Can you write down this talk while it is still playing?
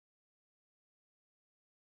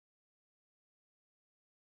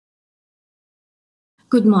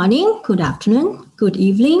Good morning, good afternoon, good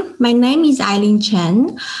evening. My name is Ailin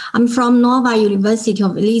Chen. I'm from Nova University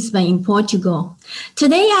of Lisbon in Portugal.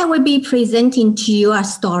 Today I will be presenting to you a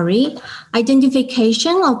story,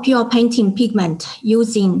 Identification of Pure Painting Pigment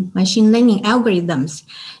Using Machine Learning Algorithms.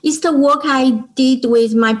 It's the work I did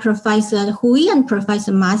with my Professor Juan and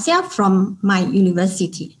Professor Marcia from my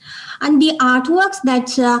university. And the artworks that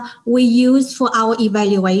we use for our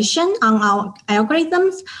evaluation on our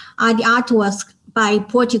algorithms are the artworks by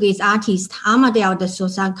Portuguese artist Amadeo de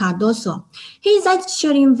Souza Cardoso. He's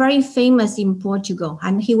actually very famous in Portugal,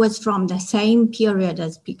 and he was from the same period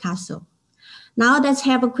as Picasso. Now let's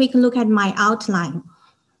have a quick look at my outline.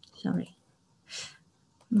 Sorry.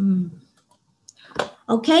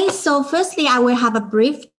 Okay, so firstly, I will have a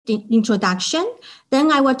brief introduction.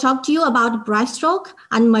 Then I will talk to you about brushstroke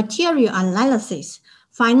and material analysis.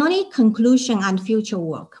 Finally, conclusion and future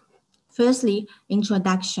work. Firstly,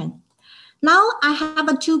 introduction. Now I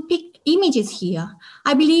have two images here.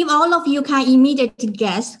 I believe all of you can immediately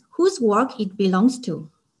guess whose work it belongs to.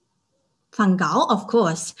 Van Gogh, of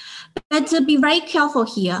course. But be very careful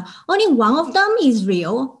here. Only one of them is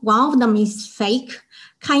real, one of them is fake.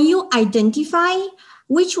 Can you identify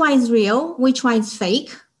which one is real, which one is fake?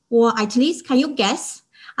 Or at least, can you guess?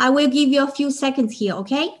 I will give you a few seconds here,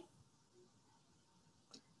 okay?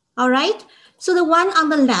 All right, so the one on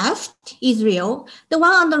the left is real. The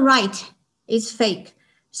one on the right is fake.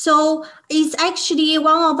 So it's actually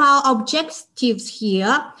one of our objectives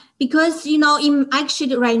here because, you know,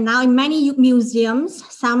 actually right now in many museums,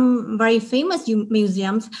 some very famous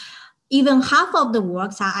museums, even half of the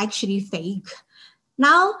works are actually fake.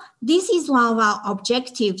 Now, this is one of our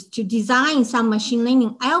objectives to design some machine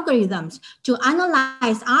learning algorithms to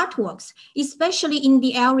analyze artworks, especially in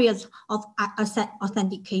the areas of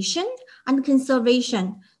authentication and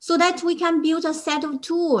conservation, so that we can build a set of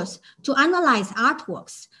tools to analyze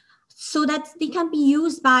artworks so that they can be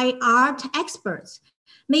used by art experts.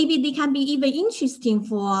 Maybe they can be even interesting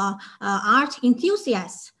for art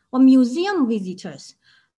enthusiasts or museum visitors.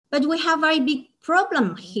 But we have a very big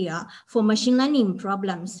problem here for machine learning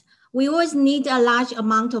problems. We always need a large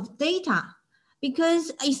amount of data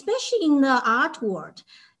because especially in the art world,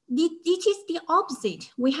 it is the opposite.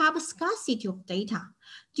 We have a scarcity of data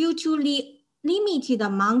due to the limited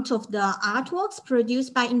amount of the artworks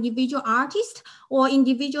produced by individual artists or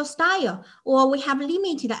individual style, or we have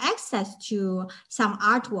limited access to some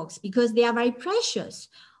artworks because they are very precious,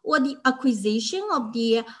 or the acquisition of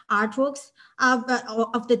the artworks of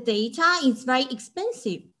the data is very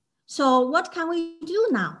expensive. So what can we do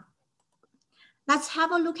now? Let's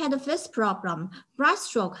have a look at the first problem,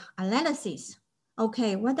 brushstroke analysis.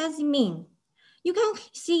 Okay, what does it mean? You can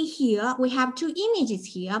see here, we have two images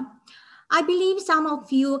here. I believe some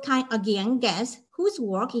of you can again guess whose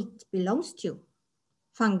work it belongs to.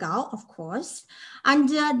 Van Gogh, of course. And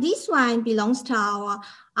this one belongs to our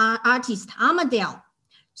artist Amadeo.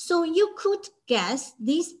 So you could guess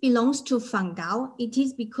this belongs to Van Gogh. It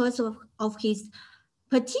is because of his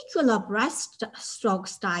particular brushstroke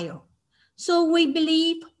style. So we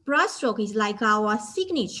believe brushstroke is like our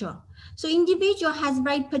signature. So individual has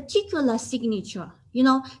very particular signature. You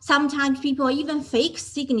know, sometimes people even fake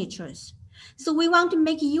signatures. So we want to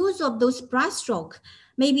make use of those brushstroke.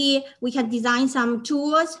 Maybe we can design some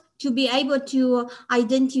tools to be able to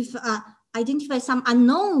identify some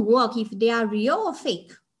unknown work if they are real or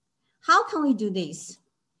fake. How can we do this?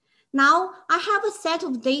 Now, I have a set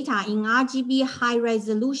of data in RGB high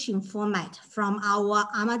resolution format from our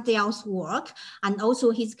Amadeo's work and also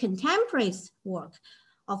his contemporaries' work.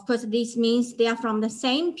 Of course, this means they are from the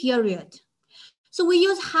same period. So we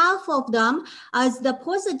use half of them as the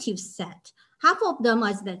positive set, half of them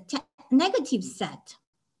as the negative set.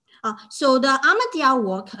 So the Amadeo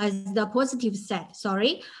work as the positive set,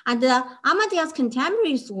 and the Amadeo's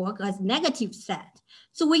contemporaries work as negative set.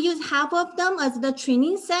 So we use half of them as the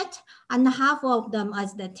training set and half of them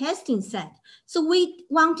as the testing set. So we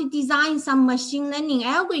want to design some machine learning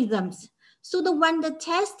algorithms so that when the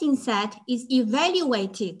testing set is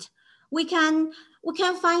evaluated, we can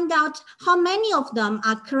find out how many of them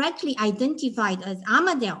are correctly identified as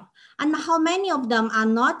Amadeo and how many of them are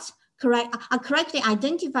not correctly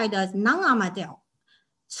identified as non-Amadeo.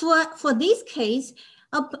 So for this case,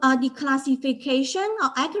 the classification or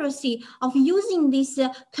accuracy of using these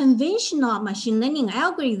conventional machine learning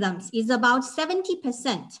algorithms is about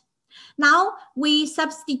 70%. Now we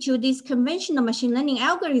substitute these conventional machine learning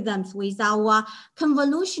algorithms with our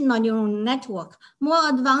convolutional neural network, more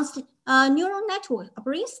advanced neural network,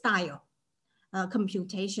 brain style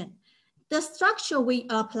computation. The structure we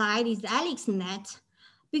applied is AlexNet,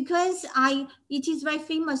 because it is very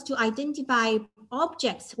famous to identify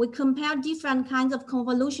objects. We compare different kinds of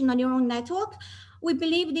convolutional neural network. We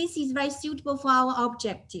believe this is very suitable for our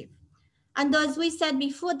objective. And as we said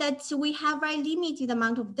before, that we have very limited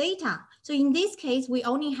amount of data. So in this case, we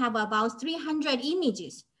only have about 300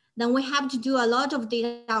 images. Then we have to do a lot of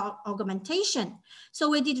data augmentation. So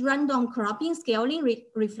we did random cropping, scaling,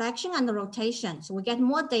 reflection, and rotation. So we get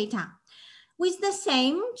more data. With the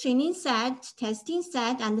same training set, testing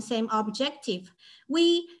set, and the same objective,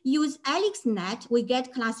 we use AlexNet, we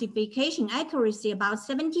get classification accuracy about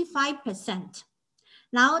 75%.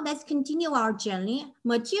 Now let's continue our journey,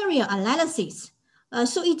 material analysis.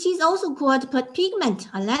 So it is also called pigment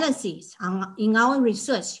analysis in our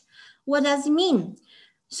research. What does it mean?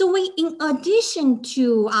 So we, in addition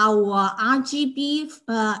to our RGB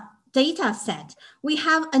data set, we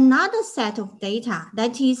have another set of data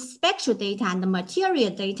that is spectral data and the material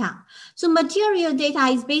data. So material data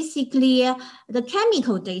is basically the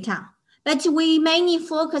chemical data, but we mainly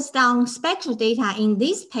focused on spectral data in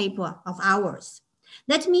this paper of ours.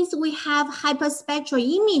 That means we have hyperspectral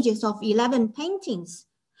images of 11 paintings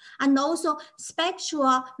and also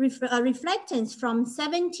spectral reflectance from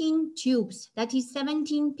 17 tubes, that is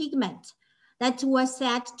 17 pigments that were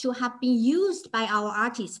said to have been used by our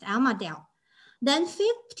artist, Amadeo. Then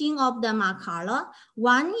 15 of them are color,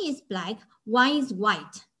 1 is black, 1 is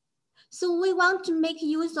white. So we want to make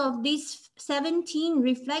use of these 17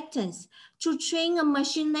 reflectance to train a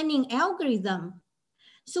machine learning algorithm.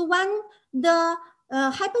 So when the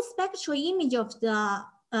hyperspectral image of the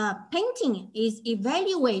painting is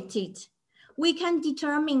evaluated, we can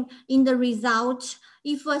determine in the result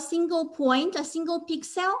if a single point, a single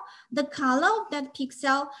pixel, the color of that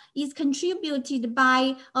pixel is contributed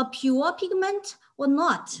by a pure pigment or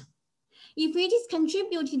not. If it is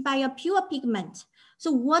contributed by a pure pigment,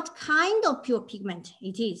 so what kind of pure pigment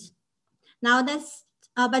it is? Now that's,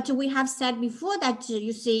 but we have said before that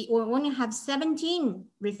you see we only have 17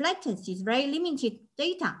 reflectances, very limited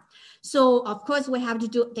data. So of course we have to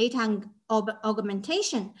do data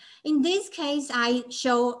augmentation. In this case, I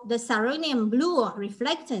show the cerulean blue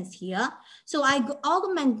reflectance here. So I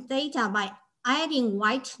augment data by adding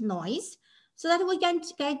white noise so that we can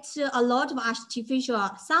get a lot of artificial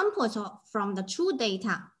samples from the true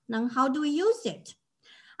data. Now, how do we use it?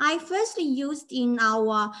 I firstly used in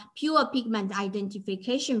our pure pigment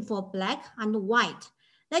identification for black and white.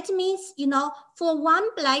 That means, you know, for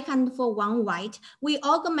 1 black and for 1 white, we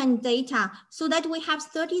augment data so that we have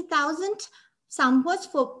 30,000 samples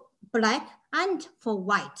for black and for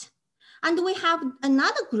white. And we have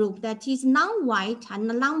another group that is non-white and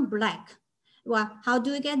non-black. Well, how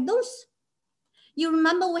do we get those? You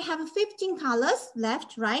remember we have 15 colors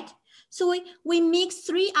left, right? So we mix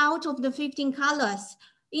 3 out of the 15 colors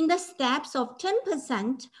in the steps of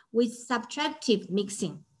 10% with subtractive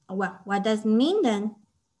mixing. Well, what does it mean then?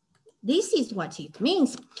 This is what it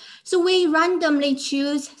means. So we randomly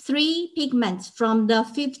choose 3 pigments from the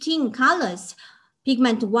 15 colors.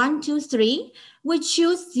 Pigment 1, 2, 3. We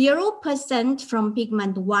choose 0% from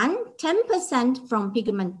pigment 1, 10% from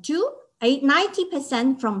pigment 2,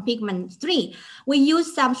 90% from pigment 3. We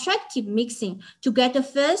use subtractive mixing to get the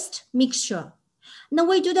first mixture. Now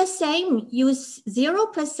we do the same, use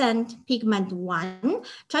 0% pigment 1,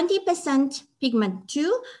 20% pigment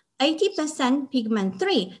 2, 80% pigment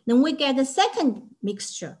 3. Then we get the second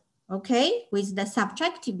mixture, okay, with the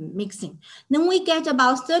subtractive mixing. Then we get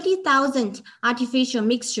about 30,000 artificial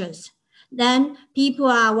mixtures. Then people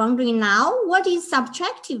are wondering now, what is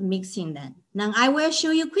subtractive mixing then? Then I will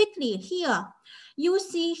show you quickly here. You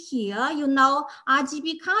see here, you know,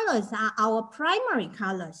 RGB colors are our primary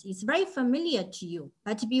colors. It's very familiar to you,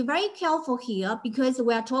 but be very careful here because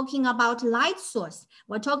we are talking about light source.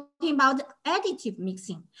 We're talking about additive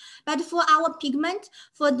mixing. But for our pigment,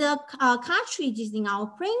 for the cartridges in our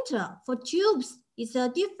printer, for tubes, it's a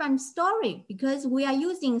different story because we are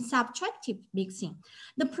using subtractive mixing.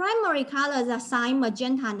 The primary colors are cyan,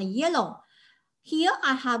 magenta, and yellow. Here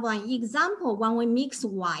I have an example when we mix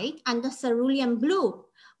white and the cerulean blue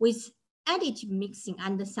with additive mixing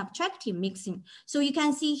and the subtractive mixing. So you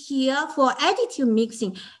can see here for additive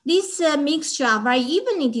mixing, this mixture are very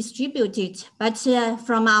evenly distributed, but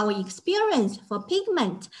from our experience for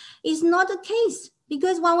pigment, it's not the case.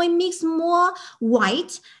 Because when we mix more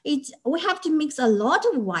white, we have to mix a lot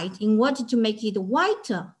of white in order to make it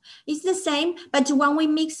whiter. It's the same, but when we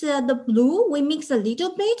mix the blue, we mix a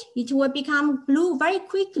little bit, it will become blue very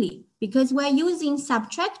quickly because we're using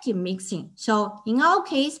subtractive mixing. So in our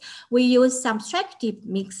case, we use subtractive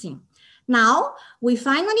mixing. Now, we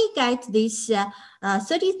finally get this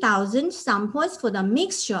 30,000 samples for the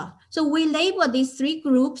mixture. So we label these three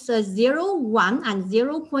groups as 0, 1, and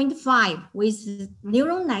 0.5 with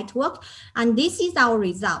neural network. And this is our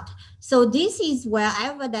result. So this is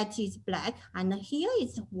wherever that is black, and here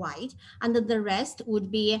is white, and the rest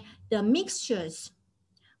would be the mixtures.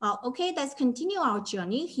 Okay, let's continue our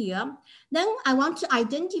journey here. Then I want to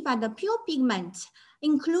identify the pure pigment,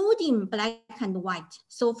 including black and white.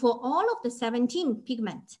 So for all of the 17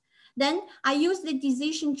 pigments, then I use the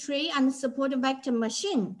decision tree and support vector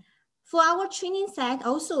machine. For our training set,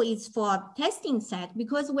 also is for testing set,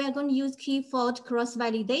 because we're going to use key-fold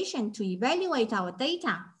cross-validation to evaluate our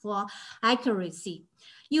data for accuracy.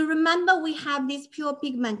 You remember we have this pure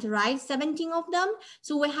pigment, right? 17 of them.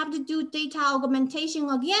 So we have to do data augmentation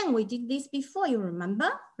again. We did this before, you remember,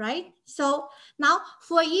 right? So now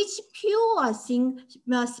for each pure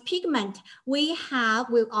pigment, we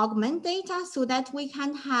augment data so that we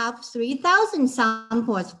can have 3,000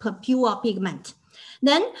 samples per pure pigment.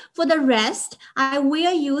 Then for the rest, I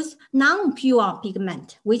will use non-pure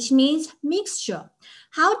pigment, which means mixture.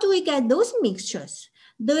 How do we get those mixtures?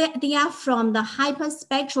 They are from the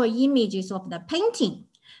hyperspectral images of the painting.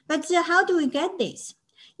 But how do we get this?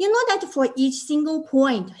 You know that for each single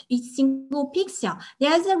point, each single pixel,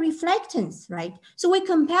 there's a reflectance, right? So we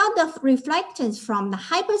compare the reflectance from the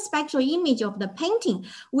hyperspectral image of the painting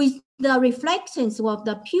with the reflectance of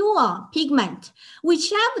the pure pigment.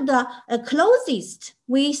 Whichever the closest,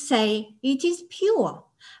 we say it is pure.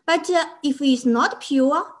 But if it's not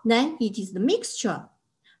pure, then it is the mixture.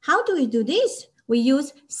 How do we do this? We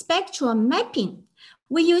use spectral mapping.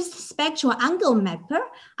 We use spectral angle mapper,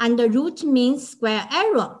 and the root means square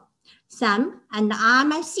error, SAM and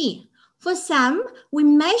RMSE. For SAM, we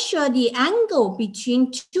measure the angle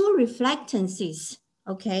between two reflectances,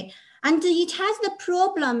 okay? And it has the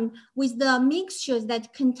problem with the mixtures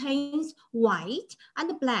that contains white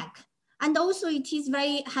and black. And also it is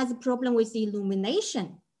has a problem with the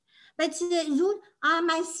illumination. But the root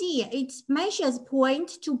RMSE, it measures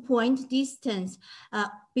point-to-point distance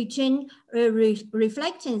between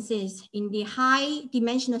reflectances in the high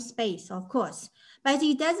dimensional space, of course. But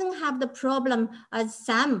it doesn't have the problem as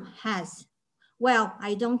SAM has. Well,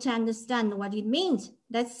 I don't understand what it means.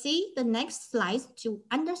 Let's see the next slide to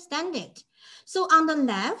understand it. So on the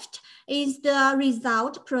left is the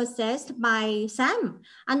result processed by SAM,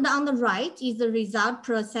 and on the right is the result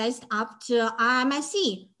processed after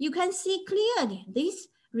RMSE. You can see clearly this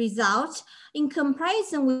result in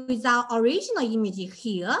comparison with our original image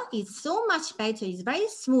here is so much better. It's very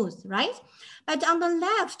smooth, right? But on the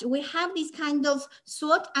left, we have this kind of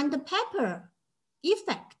salt and pepper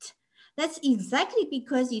effect. That's exactly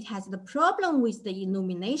because it has the problem with the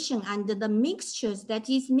illumination and the mixtures that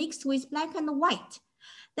is mixed with black and white.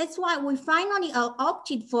 That's why we finally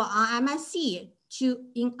opted for RMSE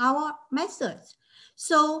in our methods.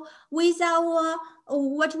 So with our,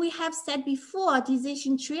 what we have said before,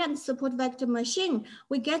 decision tree and support vector machine,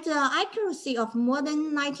 we get an accuracy of more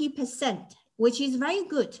than 90%, which is very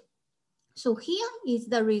good. So here is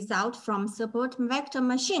the result from support vector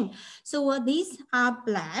machine. So these are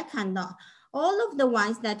black, and all of the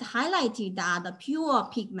ones that highlighted are the pure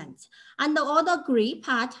pigments, and the other gray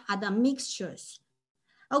part are the mixtures.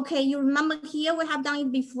 Okay, you remember here we have done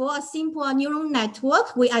it before, a simple neural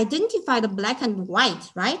network. We identify the black and white,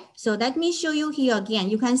 right? So let me show you here again.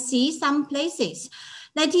 You can see some places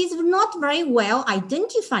that is not very well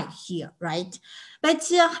identified here, right? But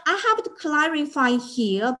I have to clarify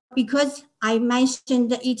here because I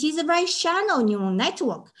mentioned that it is a very shallow neural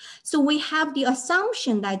network. So we have the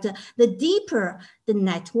assumption that the deeper the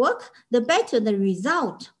network, the better the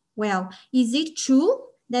result. Well, is it true?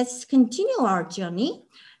 Let's continue our journey.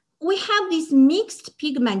 We have this mixed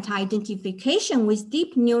pigment identification with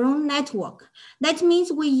deep neural network. That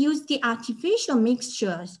means we use the artificial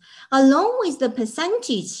mixtures along with the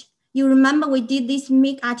percentage. You remember we did this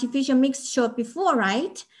artificial mixture before,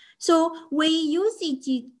 right? So we use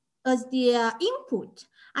it as the input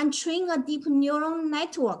and train a deep neural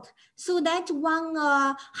network so that one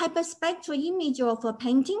hyperspectral image of a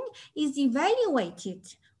painting is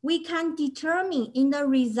evaluated. We can determine in the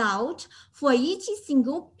result for each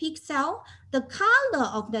single pixel, the color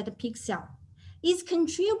of that pixel is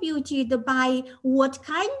contributed by what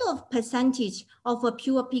kind of percentage of a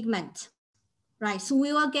pure pigment. Right, so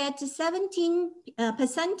we will get 17%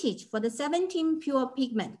 for the 17 pure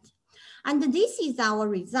pigment. And this is our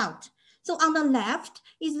result. So on the left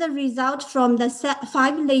is the result from the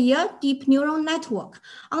 5-layer deep neural network.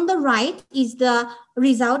 On the right is the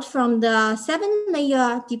result from the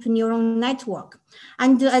 7-layer deep neural network.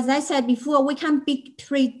 And as I said before, we can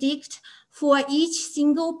predict for each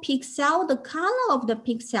single pixel, the color of the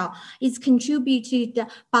pixel is contributed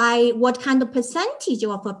by what kind of percentage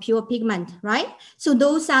of a pure pigment, right? So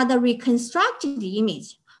those are the reconstructed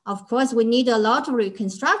image. Of course, we need a lot of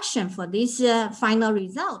reconstruction for this final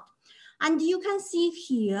result. And you can see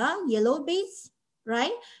here, yellow base,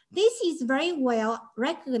 right? This is very well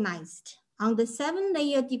recognized on the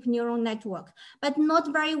 7-layer deep neural network, but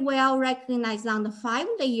not very well recognized on the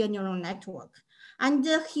 5-layer neural network. And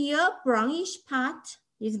here, brownish part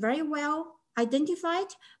is very well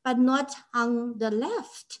identified, but not on the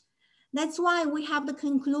left. That's why we have the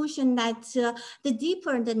conclusion that the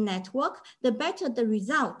deeper the network, the better the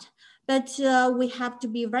result. But we have to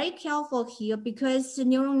be very careful here because the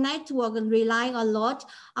neural network rely a lot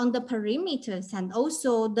on the perimeters and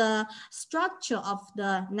also the structure of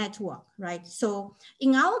the network, right? So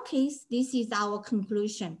in our case, this is our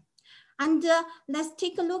conclusion. And let's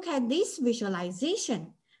take a look at this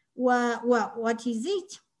visualization. Well, what is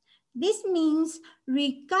it? This means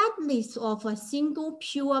regardless of a single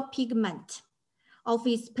pure pigment of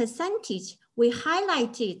its percentage, we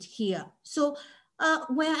highlight it here. So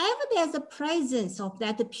wherever there's a presence of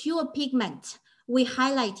that pure pigment, we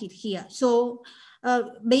highlight it here. So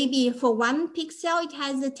maybe for one pixel, it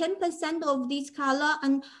has 10% of this color,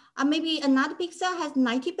 and maybe another pixel has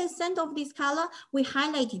 90% of this color, we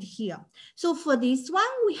highlight it here. So for this one,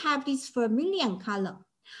 we have this vermilion color.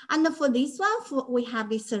 And for this one, we have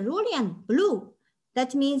this cerulean blue.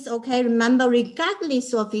 That means, okay, remember,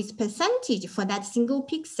 regardless of its percentage for that single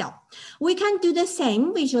pixel, we can do the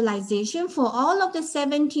same visualization for all of the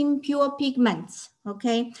 17 pure pigments,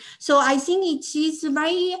 okay? So I think it is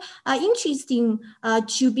very interesting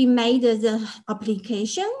to be made as an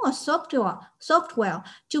application or software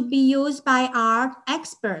to be used by art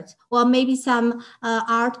experts or maybe some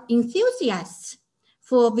art enthusiasts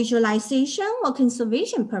for visualization or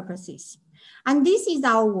conservation purposes. And this is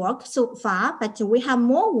our work so far, but we have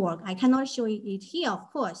more work. I cannot show it here,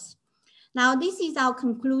 of course. Now, this is our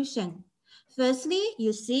conclusion. Firstly,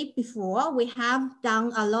 you see before, we have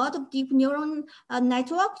done a lot of deep neural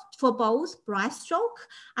network for both brushstroke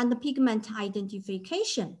and the pigment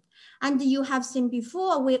identification. And you have seen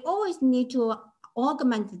before, we always need to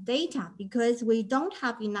augment the data because we don't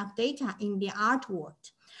have enough data in the art world.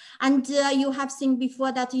 And you have seen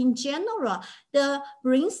before that in general, the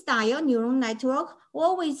brain style neural network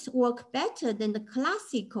always work better than the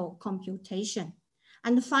classical computation.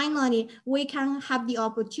 And finally, we can have the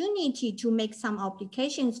opportunity to make some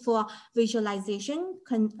applications for visualization,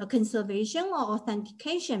 conservation, or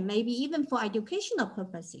authentication, maybe even for educational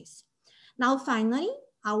purposes. Now, finally,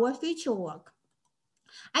 our future work.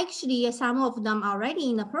 Actually, some of them are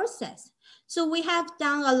already in the process. So we have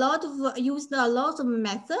done used a lot of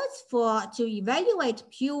methods to evaluate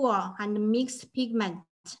pure and mixed pigment,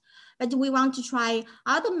 but we want to try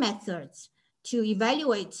other methods to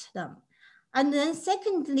evaluate them. And then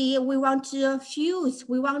secondly, we want to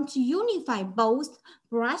unify both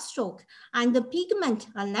brushstroke and the pigment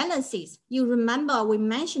analysis. You remember we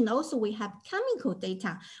mentioned also we have chemical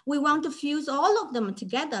data. We want to fuse all of them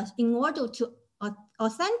together in order to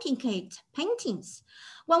authenticate paintings.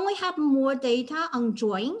 When we have more data on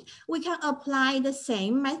drawing, we can apply the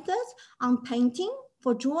same methods on painting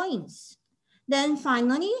for drawings. Then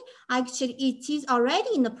finally, actually it is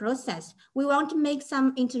already in the process. We want to make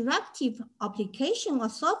some interactive application or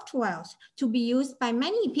softwares to be used by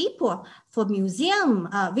many people for museum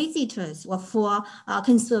visitors or for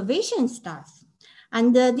conservation staff.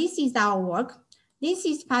 And this is our work. This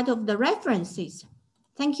is part of the references.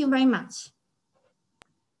 Thank you very much.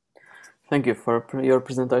 Thank you for your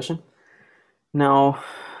presentation. Now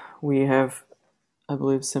we have, I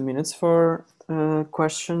believe, some minutes for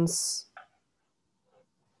questions.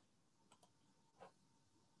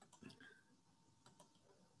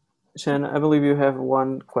 Chen, I believe you have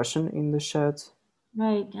one question in the chat.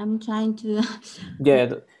 Right, I'm trying to.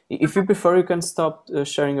 Yeah, if you prefer, you can stop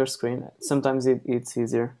sharing your screen. Sometimes it's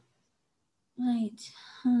easier. Right.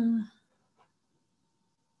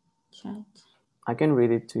 Chat. I can read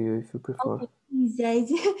it to you if you prefer. Okay, please.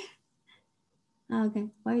 Okay,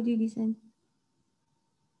 why did you send?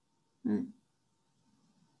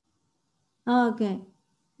 Okay.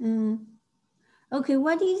 Okay,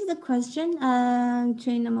 what is the question?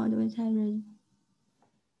 Train the model with high.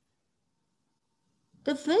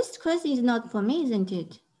 The first question is not for me, isn't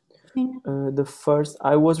it? The first,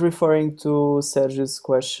 I was referring to Sergio's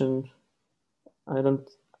question. I don't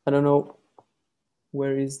know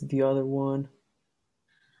where is the other one.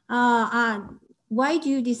 why do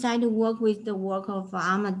you decide to work with the work of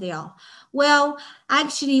Amadeo? Well,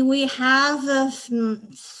 actually, we have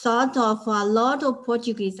sort of a lot of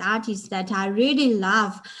Portuguese artists that I really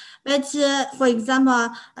love. But for example,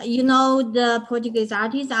 you know, the Portuguese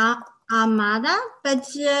artist Armada, but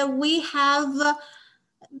we have,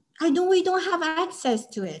 we don't have access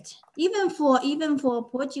to it. Even for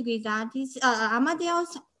Portuguese artists,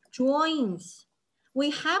 Amadeo's drawings,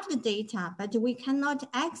 we have the data, but we cannot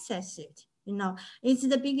access it. You know, it's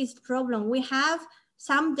the biggest problem. We have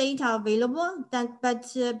some data available,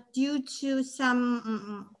 but due to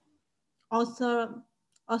some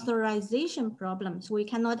authorization problems, we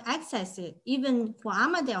cannot access it, even for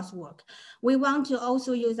Amadeo's work. We want to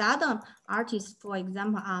also use other artists, for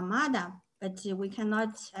example, Armada, but we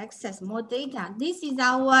cannot access more data. This is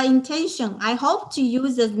our intention. I hope to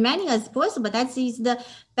use as many as possible. That is the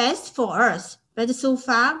best for us. But so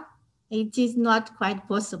far, it is not quite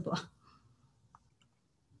possible.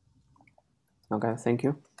 Okay, thank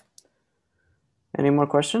you. Any more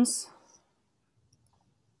questions?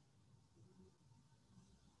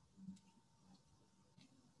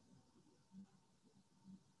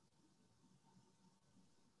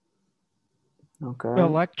 Okay.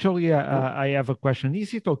 Well, actually, I have a question.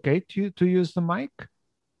 Is it okay to use the mic?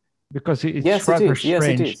 Because it's rather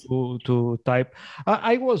strange to type.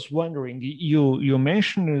 I was wondering, you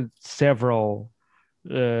mentioned several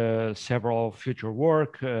future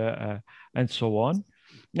work and so on.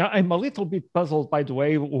 Now, I'm a little bit puzzled, by the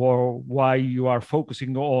way, or why you are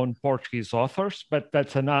focusing on Portuguese authors, but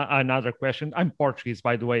that's another question. I'm Portuguese,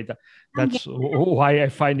 by the way. That's why I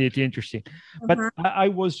find it interesting. But I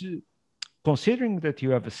was considering that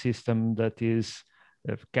you have a system that is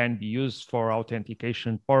can be used for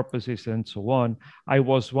authentication purposes and so on. I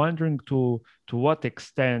was wondering to what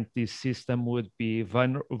extent this system would be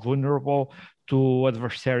vulnerable to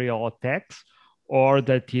adversarial attacks, or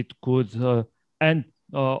that it could end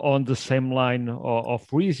on the same line of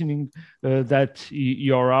reasoning, that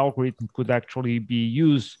your algorithm could actually be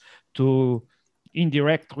used to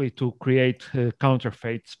indirectly to create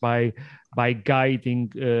counterfeits by guiding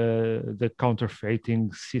the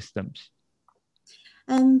counterfeiting systems.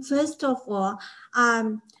 First of all,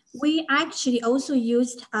 we actually also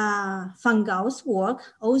used Van Gogh's work,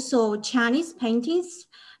 also Chinese paintings.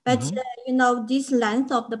 But you know, this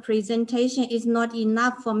length of the presentation is not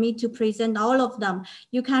enough for me to present all of them.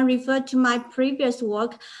 You can refer to my previous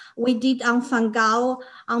work we did on Van Gogh,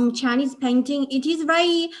 on Chinese painting. It is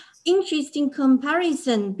very interesting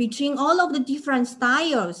comparison between all of the different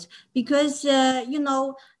styles, because you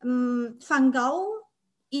know, Van Gogh,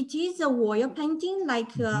 it is a oil painting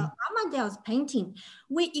like Amadeo's painting.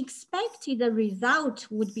 We expected the result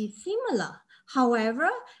would be similar. However,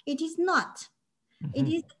 it is not. It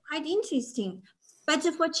is quite interesting. But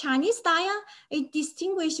for Chinese style, it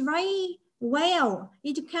distinguishes very well.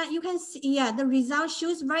 You can see, yeah, the result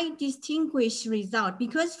shows very distinguished result,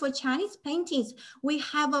 because for Chinese paintings, we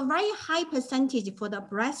have a very high percentage for the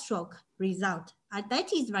brushstroke result.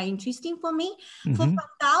 That is very interesting for me. For Van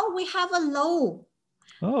Gogh, we have a low.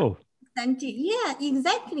 Oh, yeah,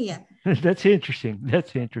 exactly. That's interesting.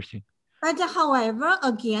 That's interesting. But however,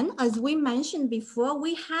 again, as we mentioned before,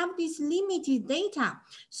 we have this limited data.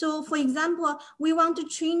 So for example, we want to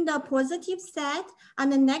train the positive set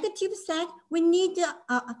and the negative set. We need,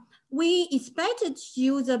 we expected to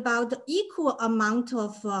use about equal amount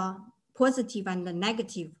of positive and the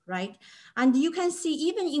negative, right? And you can see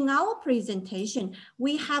even in our presentation,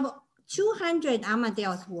 we have 200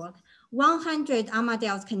 Amadeo's work, 100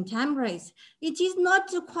 Amadeo's contemporaries. It is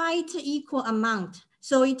not quite equal amount.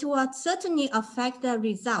 So it will certainly affect the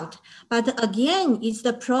result. But again, it's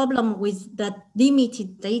the problem with the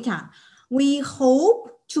limited data. We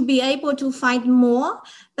hope to be able to find more,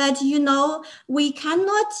 but you know, we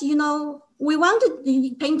cannot, you know, we want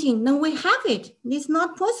the painting, then we have it. It's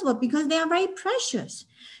not possible because they are very precious.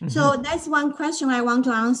 So that's one question I want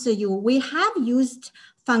to answer you. We have used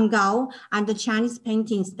Van Gogh and the Chinese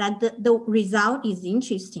paintings, that the result is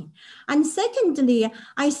interesting. And secondly,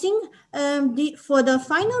 I think for the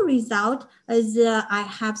final result, as I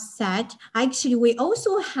have said, actually we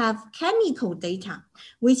also have chemical data,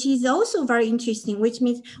 which is also very interesting, which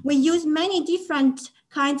means we use many different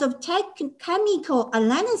kinds of chemical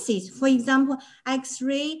analysis, for example,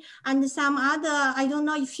 X-ray and some other, I don't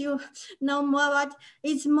know if you know more, but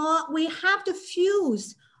it's more, we have to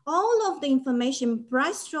fuse all of the information,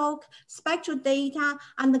 brushstroke, spectral data,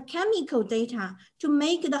 and the chemical data to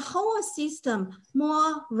make the whole system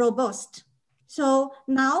more robust. So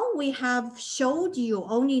now we have showed you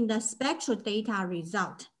only the spectral data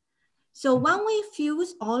result. So when we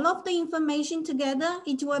fuse all of the information together,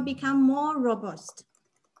 it will become more robust.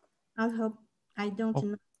 I hope I don't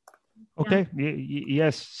know. Okay,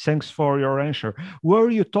 yes, thanks for your answer. Were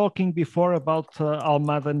you talking before about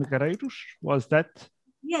Almada Negreiros? Was that?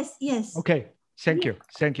 Yes, yes. Okay, thank you.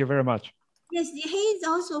 Thank you very much. Yes, he's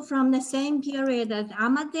also from the same period as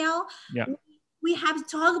Amadeo. Yeah. We have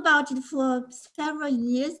talked about it for several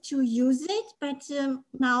years to use it, but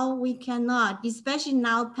now we cannot, especially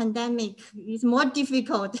now pandemic is more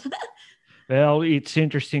difficult. Well, it's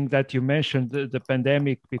interesting that you mentioned the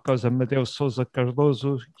pandemic because Amadeo Souza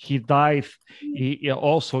Cardoso, he died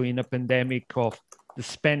also in a pandemic of the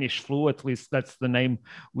Spanish flu, at least that's the name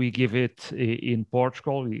we give it in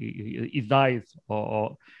Portugal. He died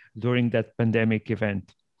during that pandemic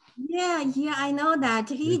event. Yeah, I know that.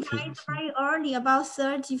 He died very early, about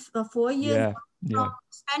 34 years of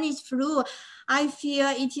Spanish flu. I feel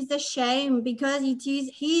it is a shame because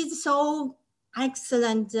he's so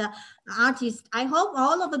excellent artist. I hope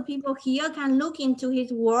all of the people here can look into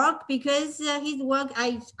his work because his work,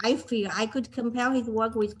 I feel I could compare his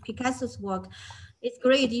work with Picasso's work. It's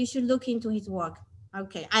great. You should look into his work.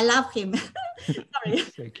 Okay, I love him. Sorry.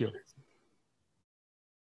 Thank you.